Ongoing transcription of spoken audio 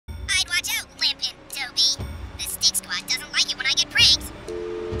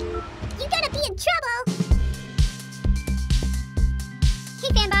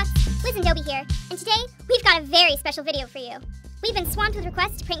very special video for you. We've been swamped with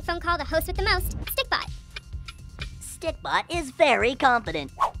requests to prank phone call the host with the most, Stikbot. Stikbot is very confident.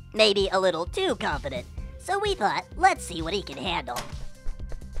 Maybe a little too confident. So we thought, let's see what he can handle.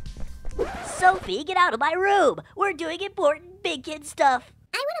 Sophie, get out of my room! We're doing important big kid stuff.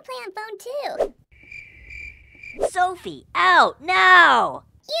 I want to play on phone too. Sophie, out now!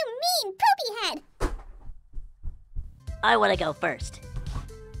 You mean poopy head! I want to go first.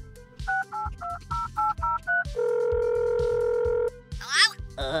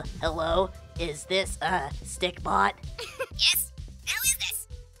 Hello? Hello? Is this, Stikbot? Yes? Who is this?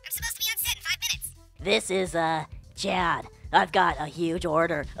 I'm supposed to be on set in 5 minutes. This is, Chad. I've got a huge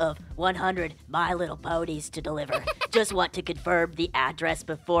order of 100 My Little Ponies to deliver. Just want to confirm the address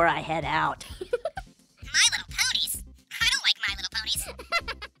before I head out. My Little Ponies? I don't like My Little Ponies.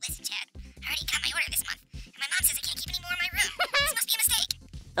 Listen, Chad, I already got my order this month, and my mom says I can't keep any more in my room. This must be a mistake.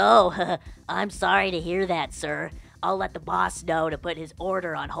 Oh, I'm sorry to hear that, sir. I'll let the boss know to put his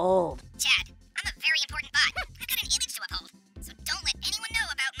order on hold. Chad, I'm a very important bot. I've got an image to uphold, so don't let anyone know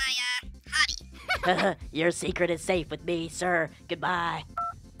about my, hobby. Your secret is safe with me, sir. Goodbye.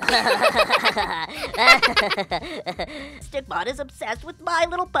 Stikbot is obsessed with My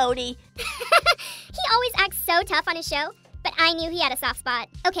Little Pony. He always acts so tough on his show, but I knew he had a soft spot.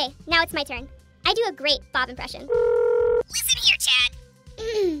 Okay, now it's my turn. I do a great Bob impression. Listen here, Chad.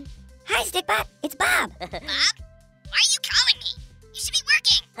 Hi, Stikbot. It's Bob. Bob? Why are you calling me? You should be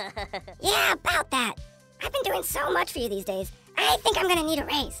working. Yeah, about that. I've been doing so much for you these days. I think I'm gonna need a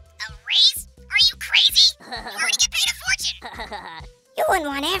raise. A raise? Are you crazy? You already get paid a fortune. You wouldn't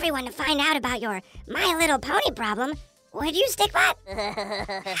want everyone to find out about your My Little Pony problem, would you, Stikbot?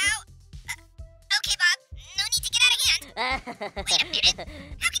 How? Okay, Bob. No need to get out of hand. Wait a minute.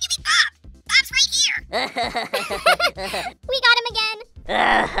 How can you be Bob? Bob's right here. We got him again.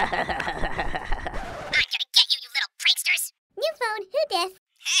 I'm gonna get you, you little pranksters. New phone, who dis?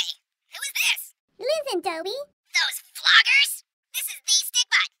 Hey, who is this? Lizz and Dobi. Those vloggers? This is the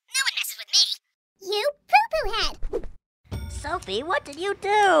Stikbot. No one messes with me. You poo-poo head. Sophie, what did you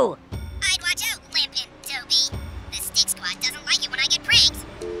do? I'd watch out, Limp and Dobi. The Stik Squad doesn't like it when I get pranked.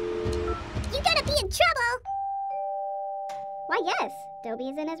 You gotta be in trouble. Why, yes.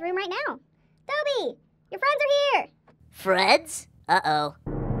 Dobi is in his room right now. Dobi, your friends are here. Freds? Uh-oh.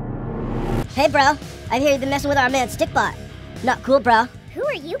 Hey, bro. I hear you've been messing with our man Stikbot. Not cool, bro. Who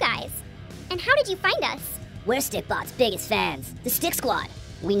are you guys? And how did you find us? We're Stikbot's biggest fans. The Stik Squad.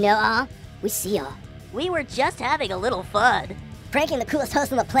 We know all. We see all. We were just having a little fun. Pranking the coolest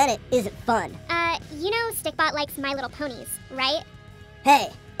host on the planet isn't fun. You know Stikbot likes My Little Ponies, right? Hey,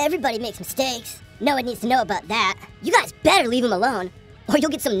 everybody makes mistakes. No one needs to know about that. You guys better leave him alone, or you'll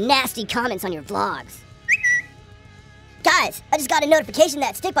get some nasty comments on your vlogs. Guys, I just got a notification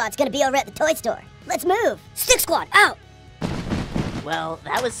that Stikbot's gonna be over at the toy store. Let's move! Stik Squad, out! Well,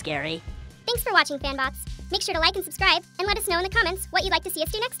 that was scary. Thanks for watching, fanbots. Make sure to like and subscribe, and let us know in the comments what you'd like to see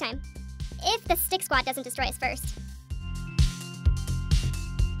us do next time. If the Stik Squad doesn't destroy us first.